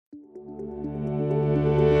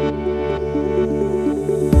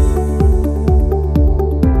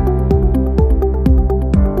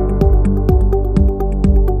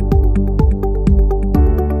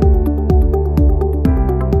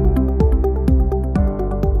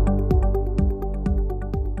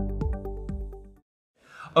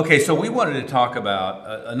Okay, so we wanted to talk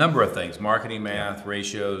about a number of things: marketing math,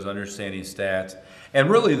 ratios, understanding stats, and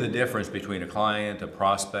really the difference between a client, a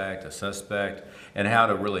prospect, a suspect, and how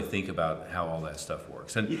to really think about how all that stuff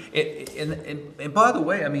works. And by the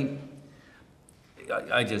way, I mean,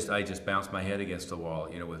 I just bounced my head against the wall,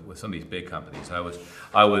 with some of these big companies. I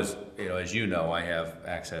was, as you know, I have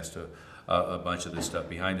access to a bunch of this stuff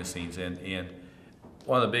behind the scenes, and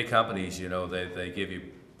one of the big companies, they give you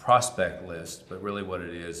prospect list, but really what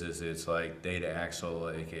it is it's like Data Axle,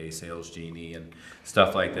 aka Sales Genie, and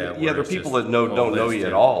stuff like that. Yeah, there are people that don't know you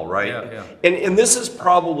at all, right? Yeah. And this is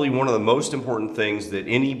probably one of the most important things that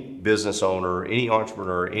any business owner, any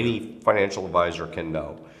entrepreneur, any financial advisor can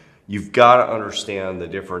know. You've got to understand the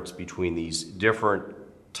difference between these different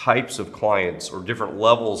types of clients or different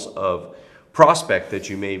levels of prospect that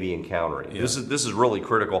you may be encountering. Yeah. This is really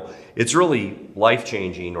critical. It's really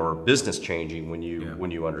life-changing or business-changing when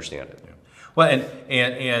you understand it. Yeah. Well,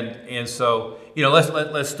 and so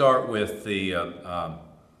let's start with the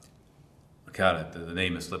the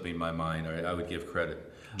name is slipping my mind. I would give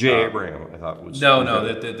credit. J. Abraham, I thought was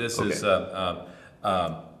this okay. Is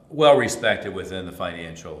well respected within the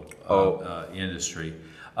financial industry.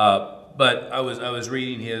 But I was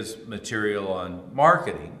reading his material on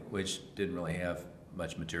marketing, which didn't really have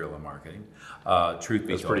much material on marketing. Truth be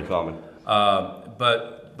told, that's pretty common.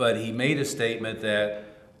 But he made a statement that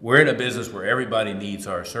we're in a business where everybody needs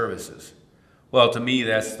our services. Well, to me,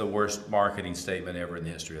 that's the worst marketing statement ever in the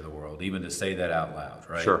history of the world. Even to say that out loud,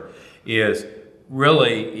 right? Sure. Is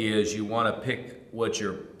you want to pick what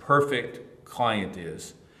your perfect client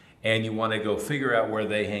is, and you want to go figure out where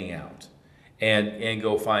they hang out. And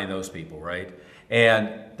go find those people, right?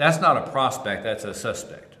 And that's not a prospect, that's a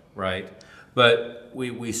suspect, right? But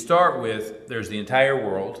we start with, there's the entire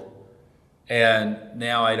world, and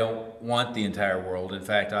now I don't want the entire world. In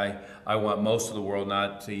fact, I want most of the world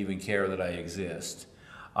not to even care that I exist.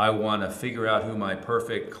 I want to figure out who my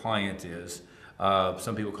perfect client is.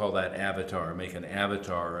 Some people call that avatar, make an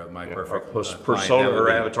avatar of my perfect client. Persona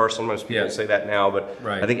or avatar, sometimes people say that now, but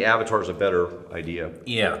right. I think avatar is a better idea.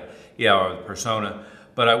 Yeah, or the persona.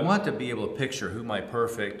 But I want to be able to picture who my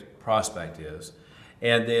perfect prospect is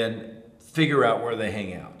and then figure out where they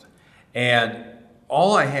hang out. And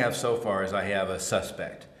all I have so far is I have a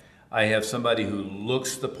suspect. I have somebody who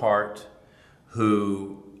looks the part,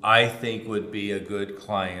 who I think would be a good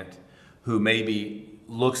client, who maybe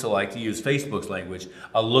looks alike, to use Facebook's language,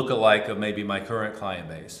 a look-alike of maybe my current client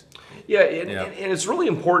base. Yeah, and it's really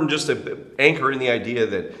important just to anchor in the idea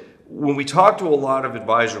that when we talk to a lot of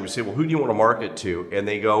advisors, we say, well, who do you want to market to? And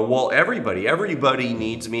they go, well, everybody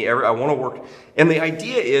needs me. I want to work. And the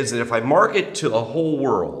idea is that if I market to the whole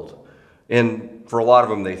world, and for a lot of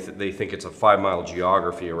them, they think it's a 5-mile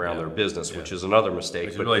geography around their business, which is another mistake.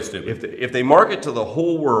 Which is really stupid. If they market to the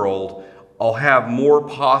whole world, I'll have more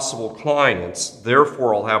possible clients,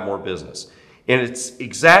 therefore I'll have more business. And it's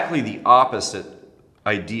exactly the opposite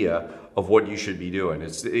idea of what you should be doing.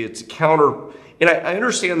 It's counter, and I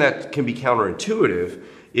understand that can be counterintuitive.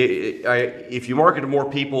 If you market to more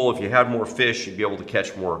people, if you had more fish, you'd be able to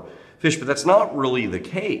catch more fish, but that's not really the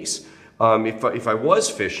case. If I was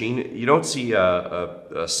fishing, you don't see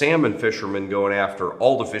a salmon fisherman going after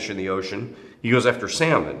all the fish in the ocean. He goes after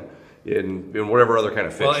salmon in whatever other kind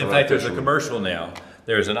of fish. Well, in fact, there's a commercial now.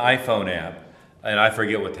 There's an iPhone app, and I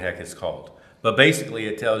forget what the heck it's called. But basically,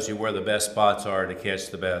 it tells you where the best spots are to catch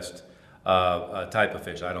the best type of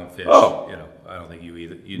fish. I don't fish. Oh. I don't think you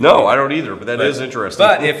either. No, I don't either. But is interesting.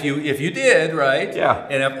 But if you did, right? Yeah.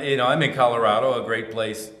 And I'm in Colorado, a great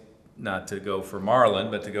place not to go for marlin,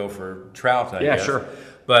 but to go for trout. I guess. Yeah, sure.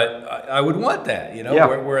 But I would want that.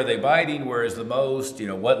 Where are they biting? Where is the most?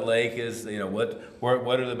 What lake is?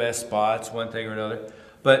 What are the best spots? One thing or another.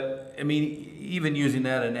 But I mean, even using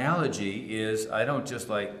that analogy is I don't just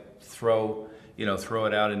like throw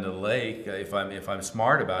it out into the lake if I'm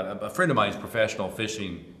smart about it. A friend of mine is a professional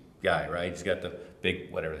fishing guy, right? He's got the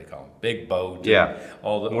big, whatever they call them, big boat,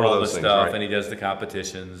 all the stuff, right. And he does the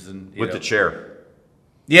competitions and with the chair.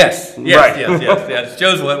 Yes. Right.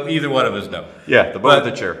 Shows what either one of us know. Yeah, the boat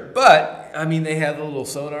with the chair. But I mean, they have the little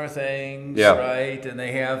sonar things, yeah. right? And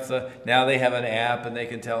they have now they have an app, and they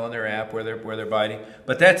can tell on their app where they're biting.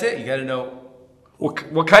 But that's it. You got to know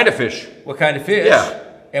what kind of fish. What kind of fish? Yeah.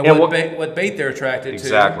 And what bait they're attracted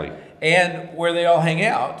exactly. to. And where they all hang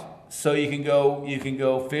out, so you can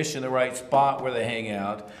go fish in the right spot where they hang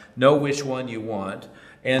out, know which one you want,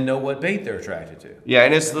 and know what bait they're attracted to. Yeah,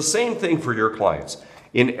 and it's the same thing for your clients.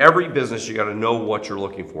 In every business, you got to know what you're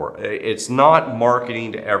looking for. It's not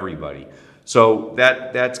marketing to everybody. So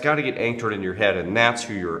that's got to get anchored in your head, and that's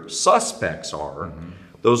who your suspects are. Mm-hmm.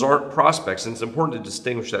 Those aren't prospects, and it's important to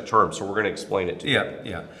distinguish that term, so we're going to explain it to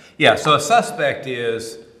you. Yeah. So a suspect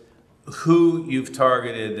is who you've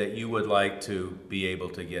targeted that you would like to be able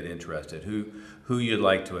to get interested, who you'd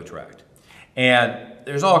like to attract. And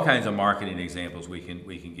there's all kinds of marketing examples we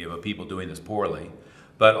can give of people doing this poorly,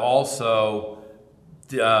 but also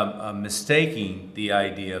mistaking the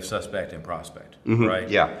idea of suspect and prospect, right?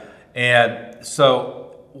 Yeah. And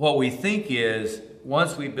so what we think is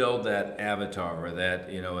once we build that avatar or that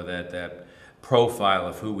that profile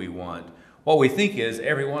of who we want, what we think is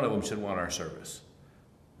every one of them should want our service.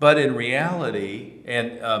 But in reality,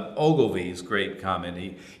 and Ogilvy's great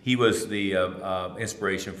comment, he was the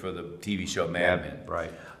inspiration for the TV show Mad Men.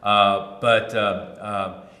 Right.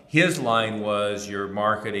 His line was, you're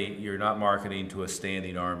not marketing to a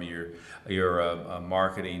standing army, you're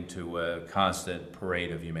marketing to a constant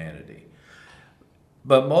parade of humanity.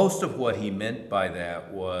 But most of what he meant by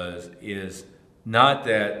that is not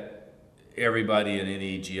that everybody in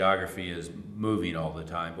any geography is moving all the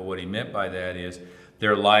time, but what he meant by that is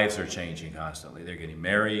their lives are changing constantly. They're getting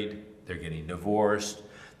married, they're getting divorced,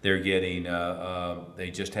 they're getting, they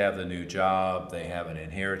just have the new job, they have an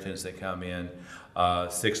inheritance that come in.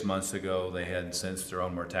 6 months ago, they hadn't sensed their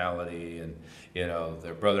own mortality, and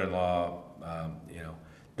their brother-in-law,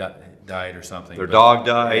 died or something. Their dog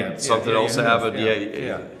died. Something else happened.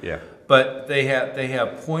 Yeah. But they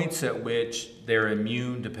have points at which they're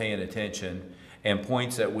immune to paying attention, and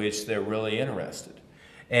points at which they're really interested.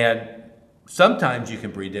 And sometimes you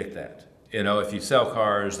can predict that. If you sell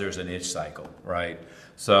cars, there's an itch cycle, right?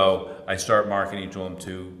 So I start marketing to them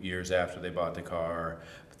 2 years after they bought the car.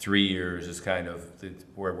 3 years is kind of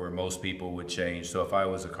where most people would change. So if I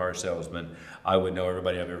was a car salesman, I would know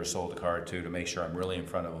everybody I've ever sold a car to make sure I'm really in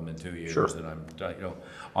front of them in 2 years, sure, and I'm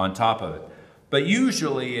on top of it. But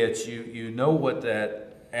usually it's you know what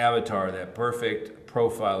that avatar, that perfect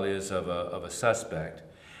profile is of a suspect,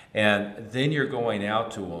 and then you're going out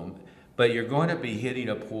to them, but you're going to be hitting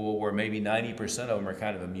a pool where maybe 90% of them are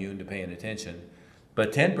kind of immune to paying attention,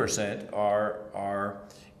 but 10% are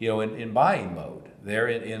in buying mode. They're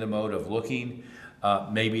in the mode of looking.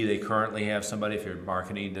 Maybe they currently have somebody. If you're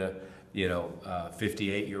marketing to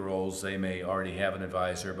 58-year-olds, they may already have an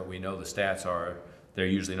advisor, but we know the stats are they're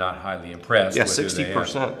usually not highly impressed. Yeah, with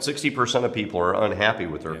 60%. 60% of people are unhappy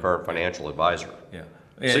with their current financial advisor. Yeah,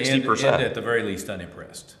 60%. and at the very least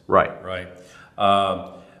unimpressed. Right. Right.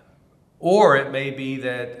 Or it may be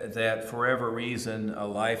that for whatever reason a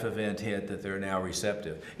life event hit that they're now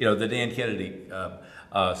receptive. The Dan Kennedy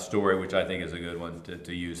story, which I think is a good one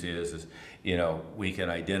to use, is we can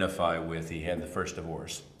identify with he had the first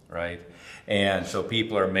divorce, right? And so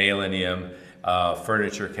people are mailing him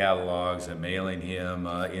furniture catalogs and mailing him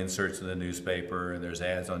inserts in the newspaper, and there's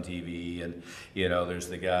ads on TV, and there's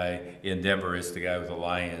the guy in Denver, it's the guy with the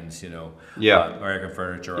lions, American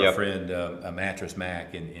Furniture. Our friend Mattress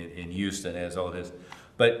Mac in Houston has all his,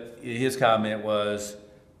 but his comment was,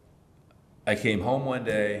 I came home one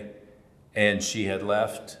day and she had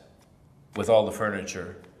left with all the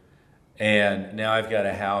furniture, and now I've got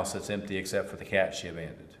a house that's empty except for the cat she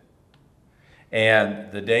abandoned.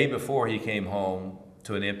 And the day before he came home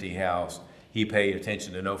to an empty house, he paid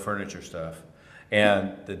attention to no furniture stuff.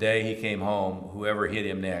 And the day he came home, whoever hit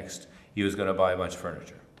him next, he was going to buy a bunch of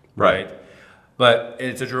furniture. Right? But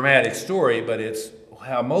it's a dramatic story, but it's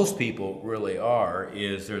how most people really are,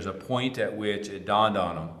 is there's a point at which it dawned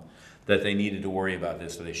on them that they needed to worry about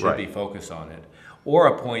this, so they should be focused on it. Or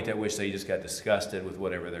a point at which they just got disgusted with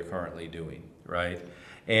whatever they're currently doing, right?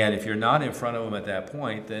 And if you're not in front of them at that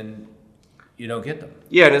point, then you don't get them.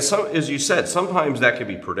 Yeah, and as you said, sometimes that can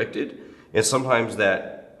be predicted, and sometimes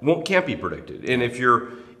that can't be predicted. And if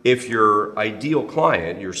your ideal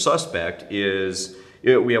client, your suspect is,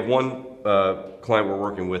 we have one client we're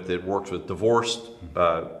working with that works with divorced,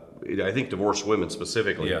 I think divorced women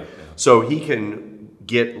specifically. Yeah. So he can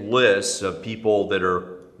get lists of people that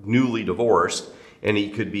are newly divorced, and he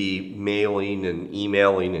could be mailing and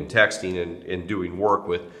emailing and texting and doing work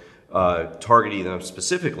with targeting them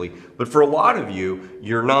specifically. But for a lot of you,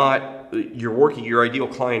 your ideal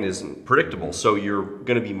client isn't predictable. So you're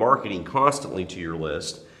going to be marketing constantly to your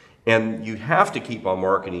list, and you have to keep on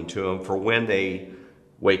marketing to them for when they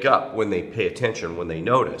wake up, when they pay attention, when they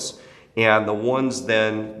notice. And the ones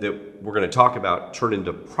then that we're going to talk about turn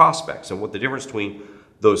into prospects, and what the difference between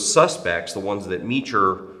those suspects, the ones that meet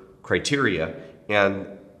your criteria, and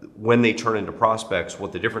when they turn into prospects,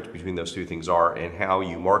 what the difference between those two things are, and how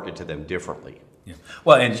you market to them differently. Yeah.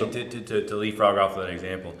 Well, and so, to leapfrog off of that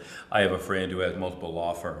example, I have a friend who has multiple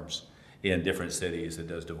law firms in different cities that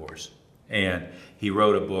does divorce. And he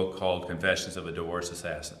wrote a book called Confessions of a Divorce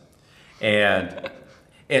Assassin. And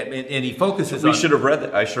and he focuses We on. should have read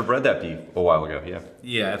that. I should have read that a while ago. Yeah.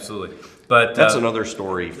 Yeah, absolutely. But That's another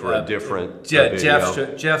story for a different Jeff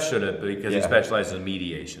video. Jeff should have, because he Yeah. specializes in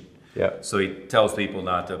mediation. Yeah. So he tells people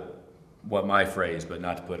not to, what my phrase, but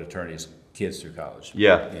not to put attorneys' kids through college.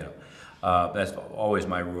 Yeah. You know, that's always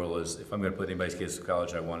my rule is if I'm going to put anybody's kids through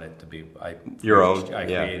college, I want it to be Your own. I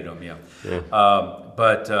Yeah. created them. Yeah. Yeah.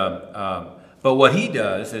 But what he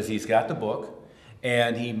does is he's got the book,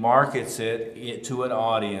 and he markets it to an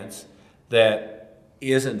audience that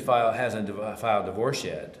hasn't filed divorce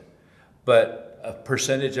yet, but a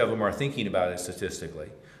percentage of them are thinking about it statistically.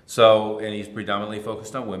 So, and he's predominantly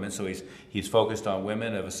focused on women, so he's focused on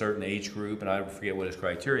women of a certain age group, and I forget what his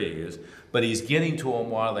criteria is, but he's getting to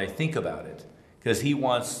them while they think about it, because he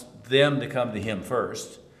wants them to come to him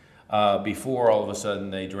first, before all of a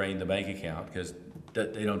sudden they drain the bank account, because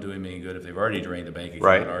they don't do him any good if they've already drained the bank account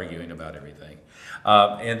Right. arguing about everything.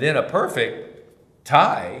 And then a perfect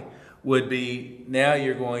tie would be, now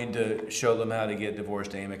you're going to show them how to get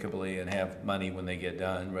divorced amicably and have money when they get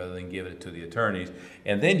done rather than give it to the attorneys.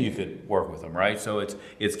 And then you could work with them, right? So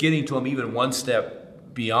it's getting to them even one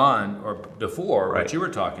step beyond or before Right. what you were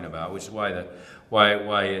talking about, which is why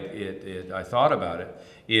I thought about it,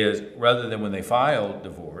 is rather than when they filed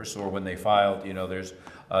divorce or when they filed, there's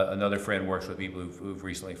another friend works with people who've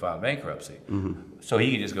recently filed bankruptcy. Mm-hmm. So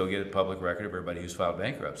he can just go get a public record of everybody who's filed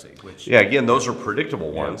bankruptcy, which... Yeah, again, those are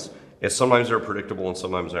predictable ones. And sometimes they're predictable and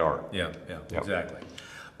sometimes they aren't. Yeah, exactly.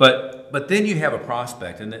 But then you have a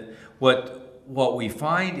prospect, and what we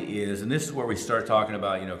find is, and this is where we start talking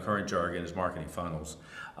about, current jargon is marketing funnels,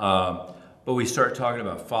 but we start talking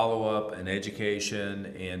about follow-up and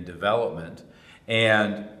education and development.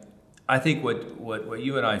 And I think what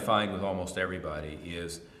you and I find with almost everybody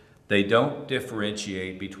is they don't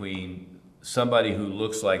differentiate between somebody who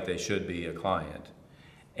looks like they should be a client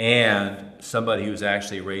and somebody who's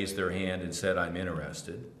actually raised their hand and said, I'm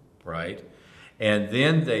interested, right? And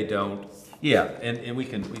then they don't, and we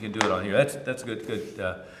can do it on here. That's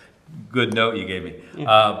a good note you gave me.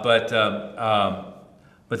 But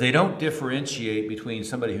they don't differentiate between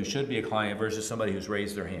somebody who should be a client versus somebody who's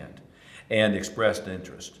raised their hand and expressed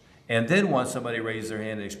interest. And then once somebody raises their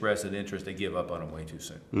hand and expresses an interest, they give up on them way too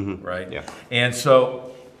soon, right? Yeah. And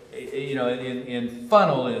so, in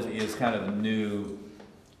funnel is kind of a new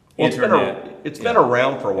internet. It's been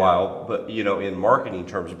around for a while, but in marketing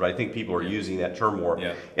terms, but I think people are using that term more.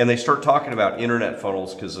 Yeah. And they start talking about internet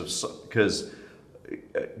funnels because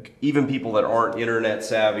even people that aren't internet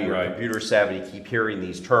savvy or Right. computer savvy keep hearing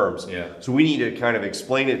these terms. Yeah. So we need to kind of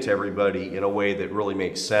explain it to everybody in a way that really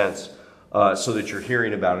makes sense, so that you're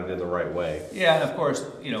hearing about it in the right way. Yeah, and of course,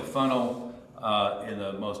 funnel in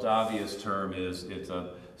the most obvious term it's a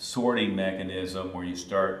sorting mechanism where you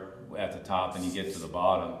start at the top and you get to the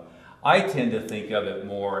bottom. I tend to think of it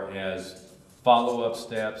more as follow-up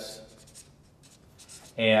steps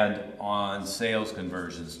and on sales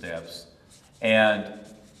conversion steps. And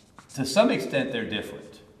to some extent, they're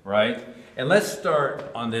different, right? And let's start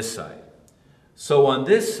on this side. So on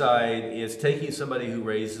this side, it's taking somebody who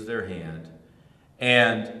raises their hand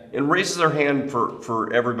and raises their hand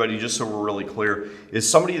for everybody, just so we're really clear, is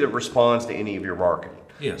somebody that responds to any of your marketing.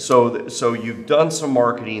 Yeah. So you've done some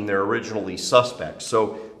marketing, they're originally suspects.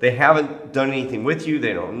 So they haven't done anything with you,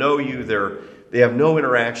 they don't know you, they have no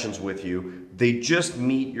interactions with you. They just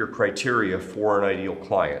meet your criteria for an ideal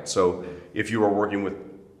client. So if you are working with,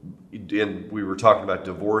 and we were talking about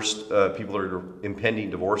divorced people that are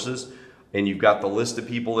impending divorces, and you've got the list of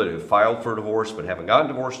people that have filed for divorce but haven't gotten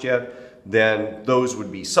divorced yet, then those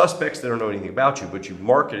would be suspects. They don't know anything about you, but you've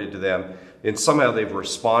marketed to them, and somehow they've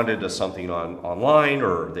responded to something online,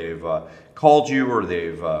 or they've called you, or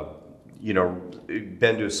they've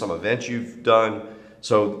been to some event you've done.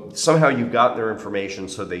 So somehow you've got their information,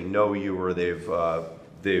 so they know you, or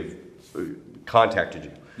they've contacted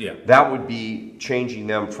you. Yeah. That would be changing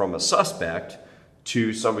them from a suspect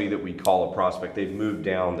to somebody that we call a prospect. They've moved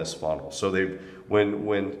down this funnel. So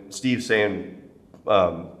when Steve's saying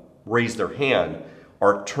raise their hand,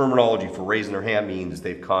 our terminology for raising their hand means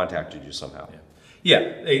they've contacted you somehow. Yeah,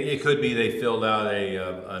 it could be they filled out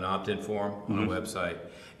an opt-in form on a website.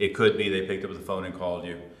 It could be they picked up the phone and called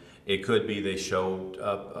you. It could be they showed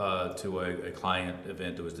up to a client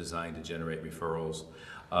event that was designed to generate referrals,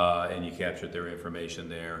 and you captured their information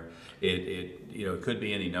there. It could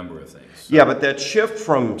be any number of things. So. Yeah, but that shift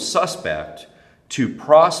from suspect to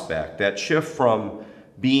prospect, that shift from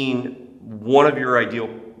being one of your ideal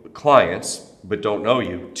clients but don't know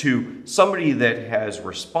you to somebody that has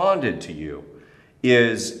responded to you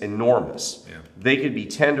is enormous. Yeah. They could be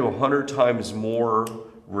 10 to 100 times more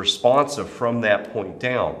responsive from that point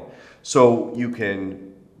down. So you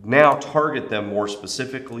can now target them more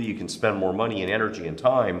specifically. You can spend more money and energy and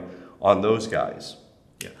time on those guys.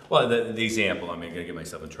 Yeah. Well, the example, I mean, I'm going to get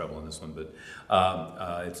myself in trouble on this one, but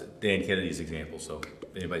it's Dan Kennedy's example. So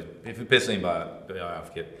anybody, if you piss anybody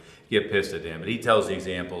off, get pissed at him. But he tells the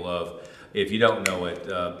example of, if you don't know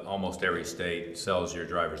it, almost every state sells your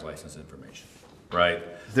driver's license information, right?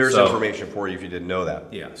 There's information for you if you didn't know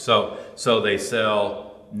that. Yeah. So they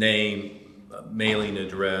sell name, mailing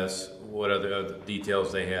address, what other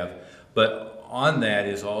details they have. But on that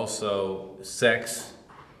is also sex,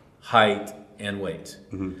 height, and weight.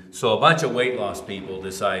 Mm-hmm. So a bunch of weight loss people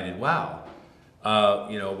decided, wow,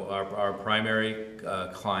 our primary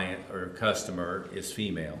client or customer is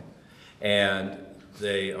female, and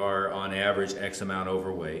they are on average X amount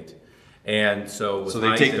overweight. And so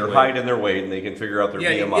they take their height and their weight and they can figure out their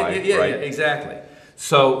BMI, right? Yeah, exactly.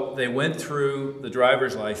 So they went through the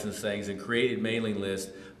driver's license things and created mailing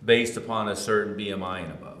lists based upon a certain BMI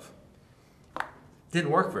and above.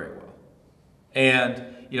 Didn't work very well.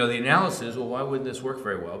 And the analysis, well, why wouldn't this work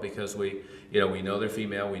very well? Because we know they're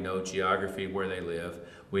female, we know geography where they live,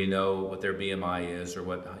 we know what their BMI is, or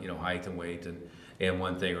what height and weight and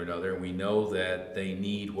one thing or another, and we know that they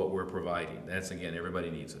need what we're providing. That's, again, everybody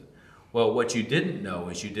needs it. Well, what you didn't know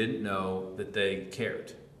is you didn't know that they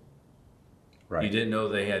cared. Right. You didn't know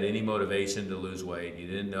they had any motivation to lose weight. You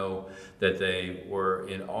didn't know that they were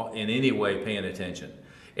in any way paying attention.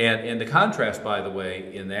 And the contrast, by the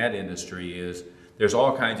way, in that industry is there's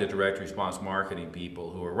all kinds of direct response marketing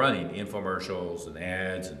people who are running infomercials and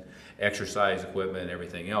ads and exercise equipment and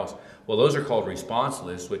everything else. Well, those are called response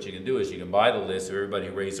lists. What you can do is you can buy the list of everybody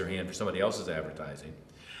who raised their hand for somebody else's advertising.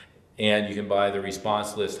 And you can buy the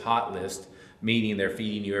response list hot list, meaning they're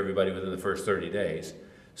feeding you everybody within the first 30 days.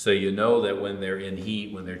 So you know that when they're in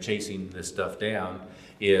heat, when they're chasing this stuff down,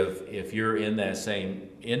 if you're in that same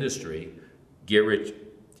industry, get rich.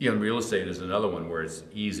 Real estate is another one where it's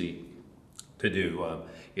easy to do,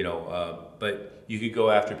 but you could go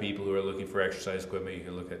after people who are looking for exercise equipment. You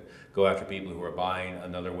can go after people who are buying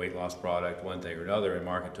another weight loss product, one thing or another, and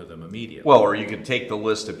market to them immediately. Well, or you could take the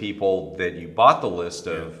list of people that you bought the list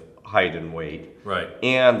of height and weight, right,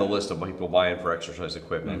 and the list of people buying for exercise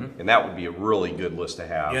equipment, and that would be a really good list to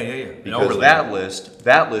have. Yeah. Because that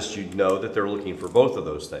list, you'd know that they're looking for both of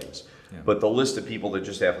those things. Yeah. But the list of people that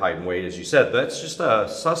just have height and weight, as you said, that's just a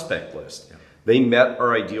suspect list. Yeah. They met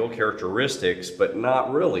our ideal characteristics, but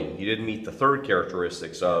not really. You didn't meet the third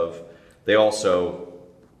characteristics of they also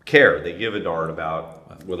care. They give a darn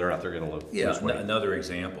about whether or not they're going to lose weight. Another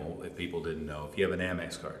example, if people didn't know, if you have an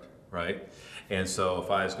Amex card, right? And so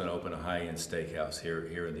if I was going to open a high-end steakhouse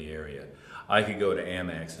here in the area, I could go to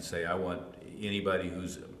Amex and say, I want anybody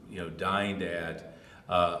who's dined at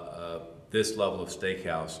this level of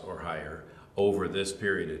steakhouse or higher over this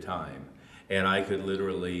period of time. And I could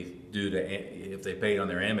literally if they paid on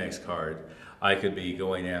their Amex card, I could be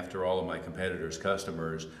going after all of my competitors'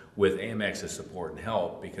 customers with Amex's support and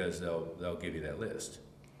help, because they'll give you that list.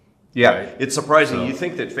 Yeah, right? It's surprising. So, you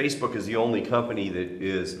think that Facebook is the only company that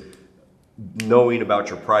is knowing about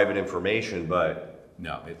your private information, but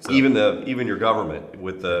no, it's even your government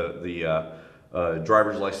with the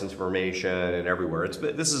driver's license information and everywhere.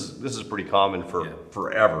 This is pretty common for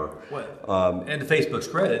forever. And to Facebook's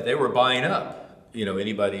credit, they were buying up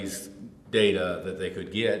anybody's data that they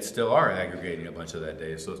could get. Still are aggregating a bunch of that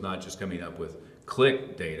data, so it's not just coming up with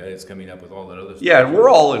click data, it's coming up with all that other stuff. Yeah, and we're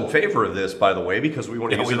all in favor of this, by the way, because we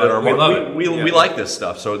want to use it in our market. We like this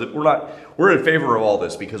stuff, so that we're in favor of all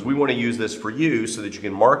this because we want to use this for you so that you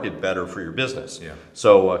can market better for your business. Yeah.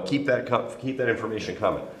 So keep that information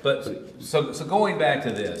coming. But so going back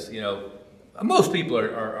to this, most people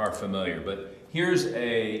are familiar, but here's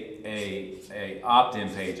a opt-in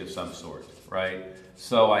page of some sort, right?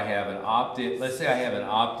 So I have an opt-in. Let's say I have an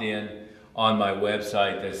opt-in on my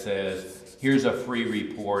website that says, here's a free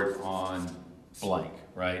report on blank,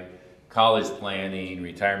 right? College planning,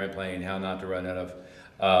 retirement planning, how not to run out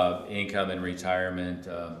of income in retirement,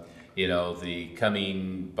 the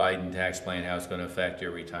coming Biden tax plan, how it's going to affect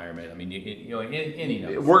your retirement. I mean, any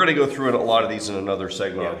number. We're going to go through a lot of these in another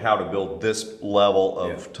segment on how to build this level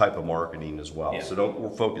of type of marketing as well. Yeah. So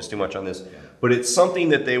don't focus too much on this. Yeah. But it's something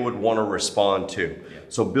that they would want to respond to. Yeah.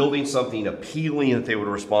 So building something appealing that they would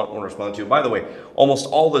want to respond to. By the way, almost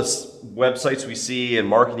all this websites we see and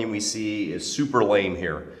marketing we see is super lame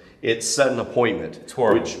here. It's set an appointment. It's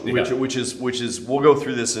horrible. Which is we'll go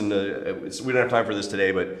through this we don't have time for this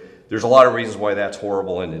today, but there's a lot of reasons why that's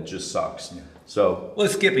horrible and it just sucks. Yeah. So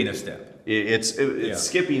it's skipping a step. It's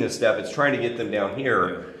skipping a step. It's trying to get them down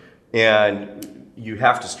here, and you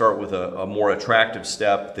have to start with a more attractive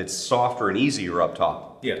step that's softer and easier up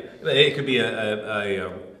top. Yeah, it could be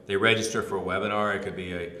a they register for a webinar. It could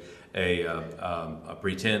be a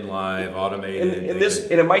pretend live automated. And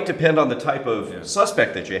it might depend on the type of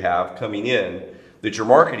suspect that you have coming in that you're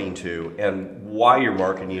marketing to and why you're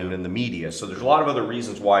marketing in the media. So there's a lot of other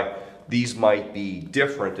reasons why these might be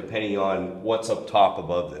different depending on what's up top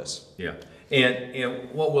above this. Yeah,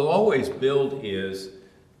 and what we'll always build is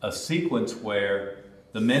a sequence where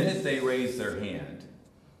the minute they raise their hand,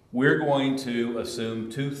 we're going to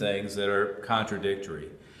assume two things that are contradictory.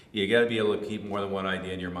 You got to be able to keep more than one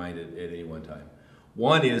idea in your mind at any one time.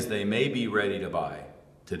 One is they may be ready to buy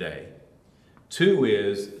today. Two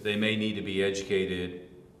is they may need to be educated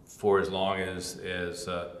for as long as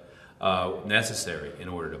necessary in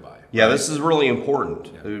order to buy. Yeah, this is really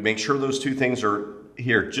important. Yeah. Make sure those two things are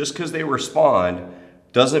here. Just because they respond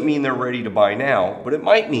doesn't mean they're ready to buy now, but it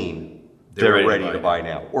might mean they're ready to buy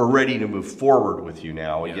now or ready to move forward with you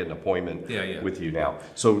now and get an appointment with you now.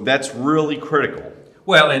 So that's really critical.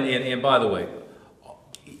 Well, and by the way,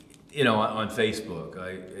 you know, on Facebook,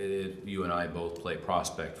 you and I both play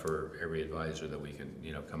prospect for every advisor that we can,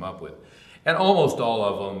 you know, come up with. And almost all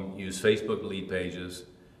of them use Facebook lead pages,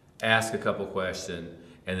 ask a couple questions,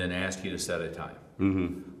 and then ask you to set a time.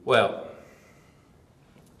 Mm-hmm. Well,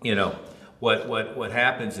 you know, what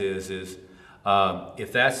happens is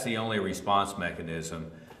if that's the only response mechanism,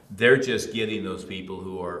 they're just getting those people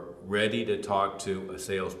who are ready to talk to a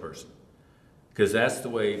salesperson. Because that's the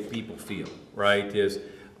way people feel, right? Is,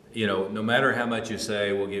 you know, no matter how much you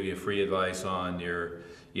say, we'll give you free advice on your,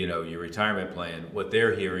 you know, your retirement plan, what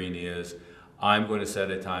they're hearing is, I'm going to set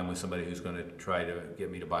a time with somebody who's going to try to get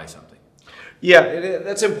me to buy something. Yeah,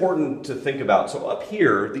 that's important to think about. So up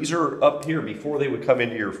here, these are up here before they would come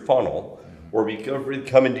into your funnel or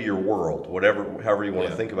come into your world, however you want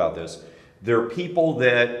to think about this. They're people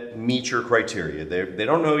that meet your criteria. They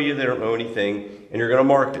don't know you, they don't know anything, and you're going to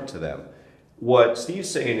market to them. What Steve's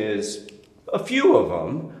saying is a few of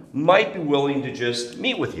them might be willing to just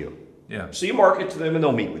meet with you. Yeah. So you market to them and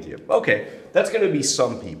they'll meet with you. Okay, that's going to be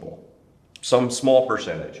some people, some small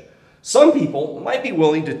percentage. Some people might be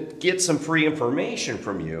willing to get some free information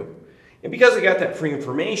from you. And because they got that free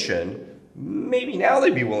information, maybe now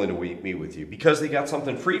they'd be willing to meet with you because they got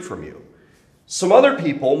something free from you. Some other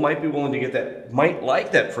people might be willing to get that, might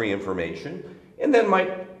like that free information, and then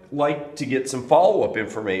might like to get some follow-up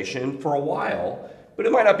information for a while, but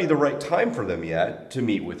it might not be the right time for them yet to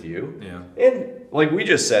meet with you. Yeah. And like we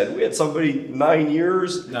just said, we had somebody 9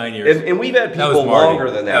 years. 9 years. And we've had people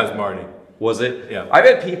longer than that. That was Marty. Was it? Yeah. I've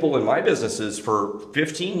had people in my businesses for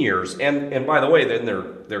 15 years, and by the way, then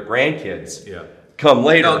their grandkids come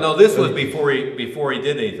later. No, this was before he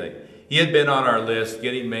did anything. He had been on our list,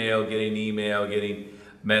 getting mail, getting email, getting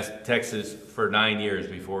texts for 9 years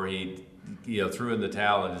before he, you know, threw in the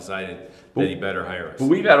towel and decided that he better hire us. But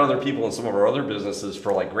we've had other people in some of our other businesses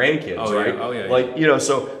for like grandkids, right? Yeah. Oh yeah. Like, you know,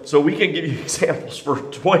 so we can give you examples for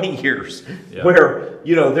 20 years where,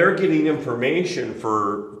 you know, they're getting information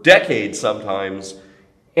for decades sometimes,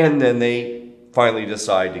 and then they finally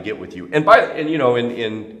decide to get with you. And you know,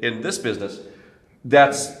 in this business,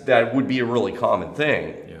 that would be a really common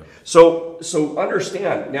thing. Yeah. So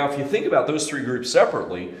understand, now if you think about those three groups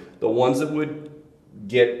separately, the ones that would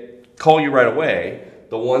call you right away,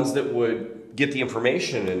 the ones that would get the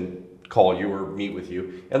information and call you or meet with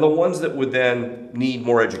you, and the ones that would then need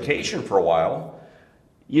more education for a while,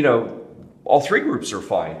 you know, all three groups are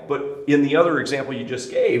fine. But in the other example you just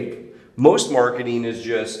gave, most marketing is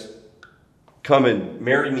just come and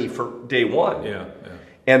marry me for day one. Yeah.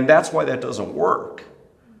 And that's why that doesn't work.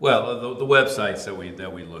 Well, the websites that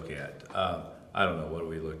we look at, I don't know, what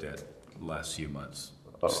we looked at the last few months?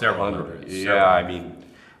 Several hundred. Yeah, I mean.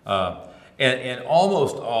 And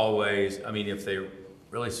almost always, I mean, if they're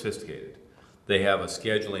really sophisticated, they have a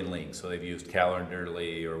scheduling link. So they've used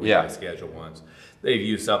Calendarly or we schedule once. They've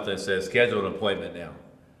used something that says schedule an appointment now.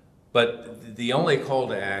 But the only call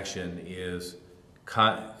to action is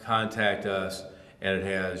contact us, and it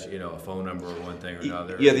has, you know, a phone number or one thing or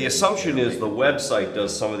another. Yeah, the assumption is the website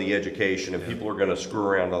does some of the education, and people are going to screw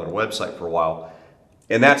around on their website for a while,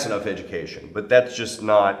 and that's enough education. But that's just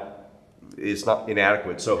not, it's not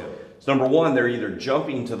inadequate. So number one, they're either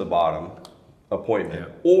jumping to the bottom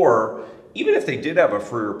appointment, or even if they did have a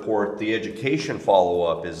free report, the education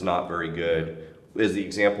follow-up is not very good, is the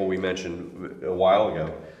example we mentioned a while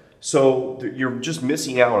ago. So you're just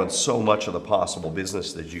missing out on so much of the possible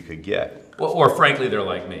business that you could get. Well, or frankly, they're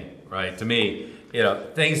like me, right? To me, you know,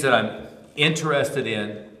 things that I'm interested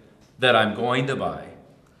in that I'm going to buy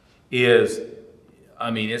is,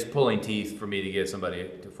 I mean, it's pulling teeth for me to get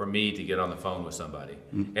somebody, for me to get on the phone with somebody.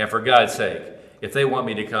 And for God's sake, if they want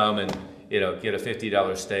me to come and, get a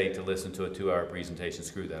 $50 steak to listen to a 2-hour presentation.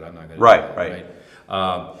 Screw that. I'm not going to Right, do that.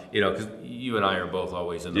 right. Because you and I are both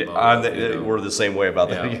always in the boat. We're the same way about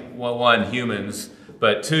that. Yeah. Well, one, humans,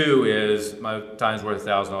 but two is my time's worth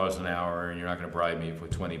 $1,000 an hour, and you're not going to bribe me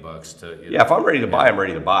with $20 to. Yeah, if I'm ready to buy, I'm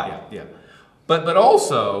ready to buy. Yeah. But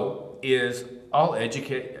also is I'll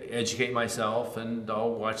educate myself, and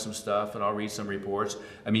I'll watch some stuff, and I'll read some reports.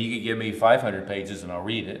 I mean, you could give me 500 pages, and I'll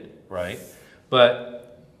read it, right? But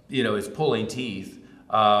it's pulling teeth.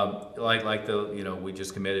 Like we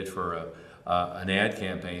just committed for an ad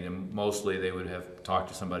campaign, and mostly they would have talked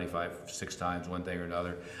to somebody 5-6 times, one thing or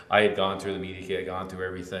another. I had gone through the media kit, gone through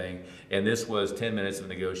everything, and this was 10 minutes of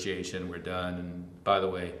negotiation. We're done. And by the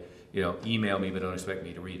way, email me, but don't expect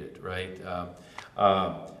me to read it, right?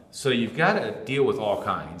 So you've got to deal with all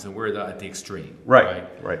kinds, and we're at the extreme, Right.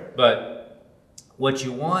 But what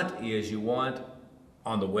you want is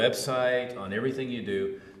on the website, on everything you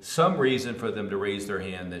do, some reason for them to raise their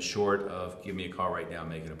hand that's short of give me a call right now,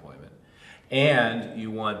 make an appointment. And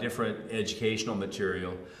you want different educational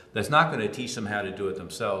material that's not going to teach them how to do it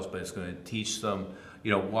themselves, but it's going to teach them,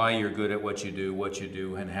 why you're good at what you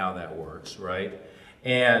do, and how that works, right?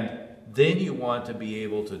 And then you want to be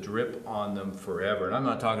able to drip on them forever. And I'm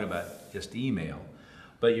not talking about just email,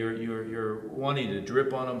 but you're wanting to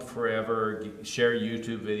drip on them forever, share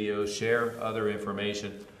YouTube videos, share other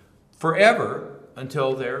information forever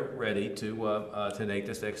until they're ready to take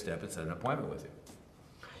this next step and set an appointment with you.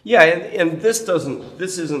 Yeah, and this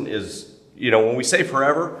isn't as, when we say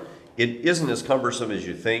forever, it isn't as cumbersome as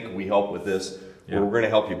you think. We help with this. Yeah. We're going to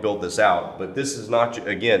help you build this out, but this is not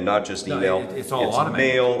just email. It's all automated.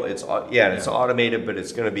 Mail. It's automated, but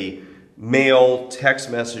it's going to be mail, text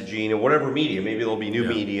messaging, and whatever media. Maybe there'll be new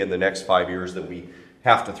media in the next 5 years that we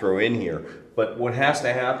have to throw in here. But what has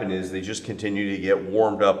to happen is they just continue to get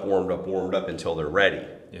warmed up until they're ready.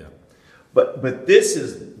 Yeah. But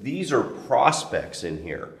these are prospects in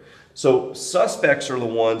here. So suspects are the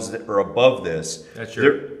ones that are above this. That's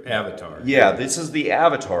your avatar. Yeah, this is the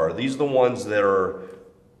avatar. These are the ones that are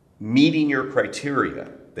meeting your criteria.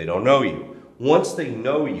 They don't know you. Once they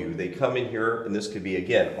know you, they come in here, and this could be,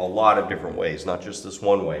 again, a lot of different ways, not just this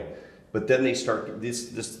one way. But then they start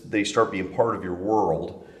being part of your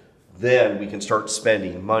world. Then we can start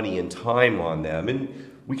spending money and time on them. And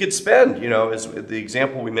we could spend, as the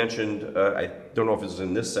example we mentioned, I don't know if it's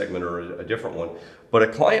in this segment or a different one, but a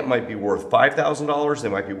client might be worth $5,000, they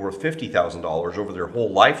might be worth $50,000 over their whole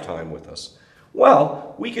lifetime with us.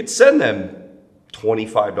 Well, we could send them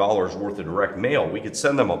 $25 worth of direct mail. We could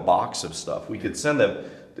send them a box of stuff. We could send them,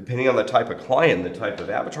 depending on the type of client, the type of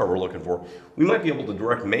avatar we're looking for, we might be able to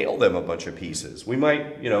direct mail them a bunch of pieces. We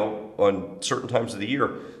might, on certain times of the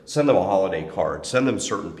year, send them a holiday card, send them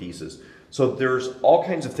certain pieces. So there's all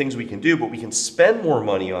kinds of things we can do, but we can spend more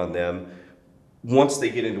money on them once they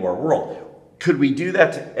get into our world. Could we do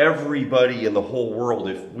that to everybody in the whole world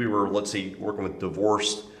if we were, let's say, working with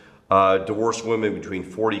divorced women between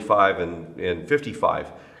 45 and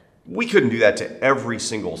 55? We couldn't do that to every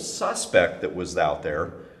single suspect that was out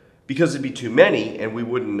there because it'd be too many, and we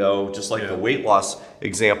wouldn't know, just like the weight loss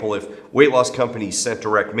example, if weight loss companies sent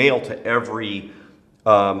direct mail to every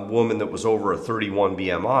woman that was over a 31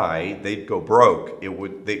 BMI, they'd go broke.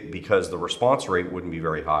 Because the response rate wouldn't be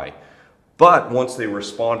very high. But once they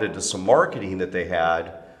responded to some marketing that they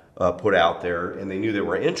had put out there, and they knew they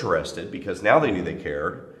were interested because now they knew they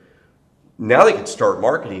cared, now they could start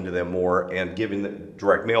marketing to them more and giving them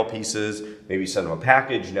direct mail pieces, maybe send them a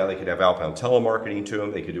package. Now they could have outbound telemarketing to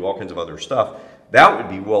them. They could do all kinds of other stuff. That would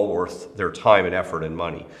be well worth their time and effort and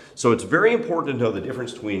money. So it's very important to know the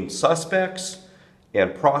difference between suspects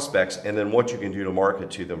and prospects, and then what you can do to market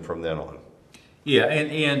to them from then on. Yeah,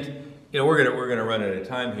 and we're gonna run out of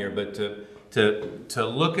time here, but to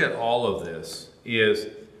look at all of this is,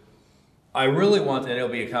 I really want, and it'll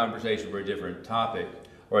be a conversation for a different topic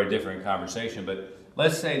or a different conversation, but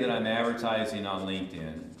let's say that I'm advertising on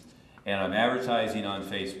LinkedIn, and I'm advertising on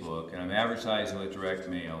Facebook, and I'm advertising with direct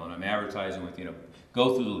mail, and I'm advertising with,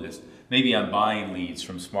 go through the list. Maybe I'm buying leads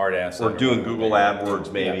from Smart Asset. Or doing Google AdWords,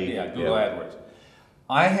 maybe. Yeah, Google AdWords.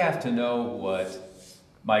 I have to know what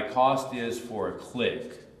my cost is for a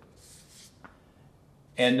click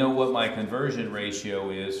and know what my conversion ratio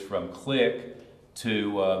is from click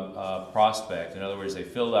to prospect. In other words, they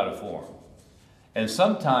filled out a form. And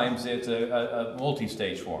sometimes it's a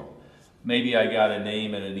multi-stage form. Maybe I got a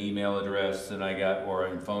name and an email address, and or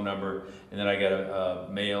a phone number, and then I got a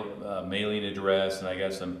mailing address, and I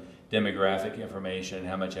got some demographic information,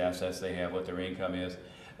 how much assets they have, what their income is.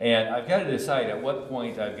 And I've got to decide at what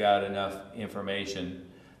point I've got enough information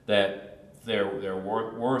that they're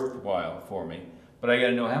worthwhile for me but I got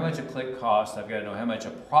to know how much a click costs. I've got to know how much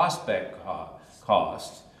a prospect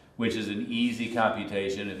costs, which is an easy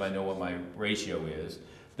computation if I know what my ratio is.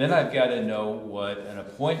 Then I've got to know what an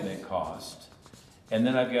appointment costs, and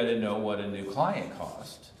then I've got to know what a new client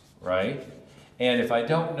costs, right? And if I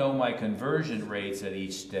don't know my conversion rates at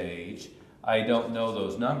each stage, I don't know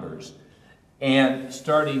those numbers. And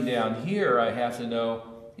starting down here, I have to know,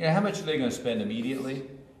 how much are they going to spend immediately?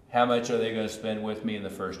 How much are they going to spend with me in the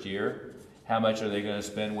first year? How much are they going to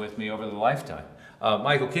spend with me over the lifetime?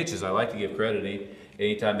 Michael Kitches, I like to give credit.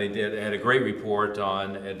 Anytime they had a great report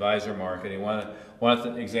on advisor marketing. One of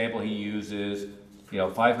the example he uses,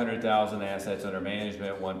 500,000 assets under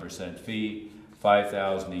management, 1% fee,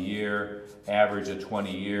 5,000 a year, average of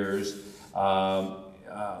 20 years,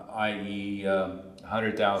 i.e.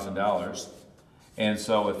 $100,000. And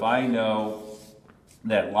so if I know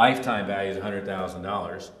that lifetime value is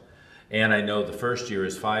 $100,000, and I know the first year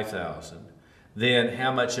is $5,000, then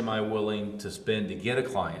how much am I willing to spend to get a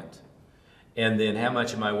client? And then how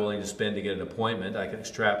much am I willing to spend to get an appointment? I can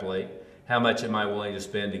extrapolate. How much am I willing to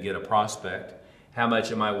spend to get a prospect? How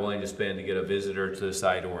much am I willing to spend to get a visitor to the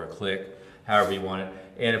site or a click, however you want it?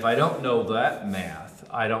 And if I don't know that math,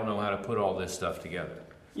 I don't know how to put all this stuff together.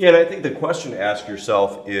 Yeah, and I think the question to ask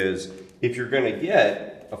yourself is, if you're going to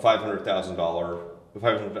get a $500,000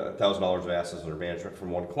 of assets under management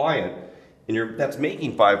from one client, and that's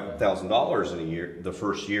making $5,000 in a year, the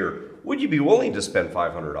first year, would you be willing to spend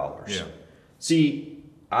 $500? Yeah. See,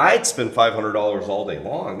 I'd spend $500 all day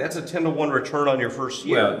long. That's a 10-to-1 return on your first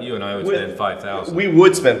year. Well, you and I would spend $5,000. We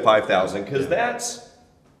would spend $5,000 because that's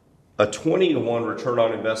a 20-to-1 return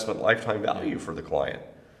on investment lifetime value for the client.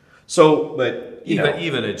 So, but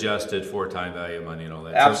even adjusted for time value of money and all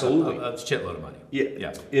that. Absolutely, so, a shitload of money.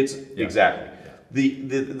 Yeah. Exactly.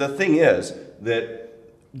 The thing is that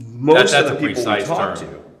most of the people we talk to,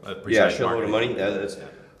 shitload of money.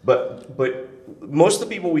 But most of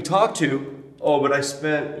the people we talk to, but I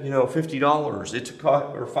spent $50. It took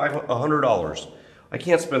or $100. I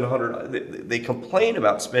can't spend $100. They complain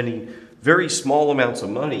about spending very small amounts of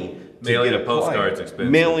money. Mailing a postcard's expensive.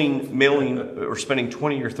 Mailing or spending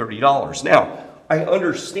 $20 or $30. Now, I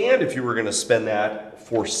understand if you were going to spend that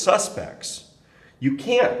for suspects. You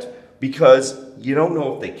can't, because you don't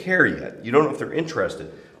know if they care yet. You don't know if they're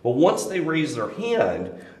interested. But once they raise their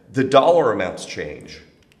hand, the dollar amounts change,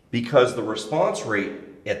 because the response rate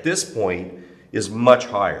at this point is much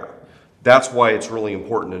higher. That's why it's really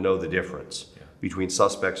important to know the difference between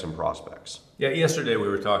suspects and prospects. Yeah, yesterday we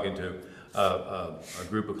were talking to a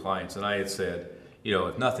group of clients, and I had said,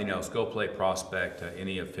 if nothing else, go play prospect to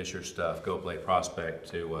any of Fisher's stuff. Go play prospect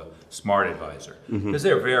to Smart Advisor, because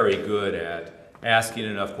they're very good at asking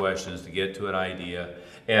enough questions to get to an idea,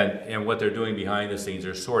 and what they're doing behind the scenes,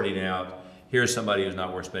 they're sorting out, here's somebody who's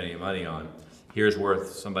not worth spending any money on. Here's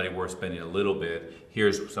somebody worth spending a little bit.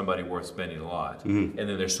 Here's somebody worth spending a lot. And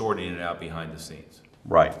then they're sorting it out behind the scenes.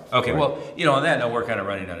 Right. Okay, right. Well, on that note, we're kind of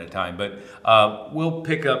running out of time, but we'll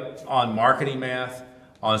pick up on marketing math,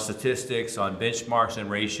 on statistics, on benchmarks and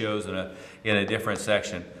ratios in a different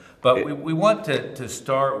section. But we want to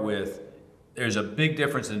start with, there's a big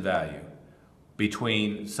difference in value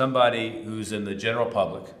between somebody who's in the general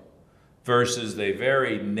public versus they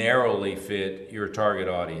very narrowly fit your target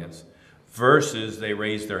audience versus they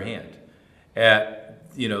raise their hand.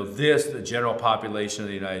 The general population of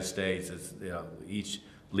the United States is, each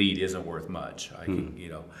lead isn't worth much,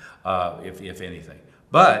 if anything.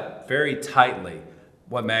 But very tightly,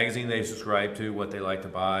 what magazine they subscribe to, what they like to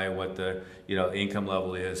buy, what the income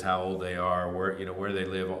level is, how old they are, where they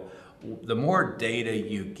live. The more data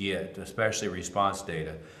you get, especially response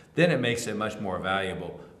data, then it makes it much more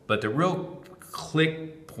valuable. But the real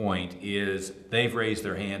click point is they've raised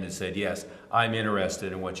their hand and said, yes, I'm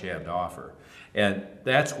interested in what you have to offer. And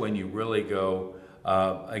that's when you really go,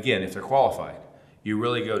 again, if they're qualified, you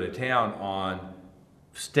really go to town on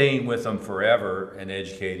staying with them forever and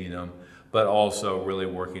educating them, but also really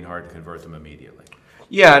working hard to convert them immediately.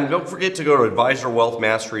 Yeah, and don't forget to go to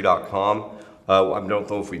advisorwealthmastery.com. I don't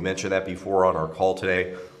know if we mentioned that before on our call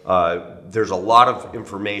today. There's a lot of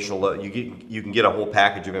information. You can get a whole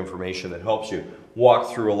package of information that helps you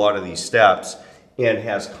walk through a lot of these steps, and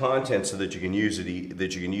has content so that you can use it at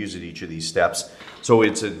each of these steps. So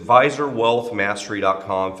it's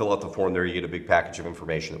advisorwealthmastery.com. Fill out the form there. You get a big package of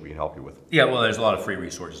information that we can help you with. Yeah, well, there's a lot of free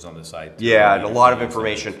resources on the site. Yeah, and a lot of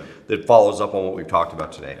information that follows up on what we've talked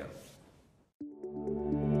about today. Yeah.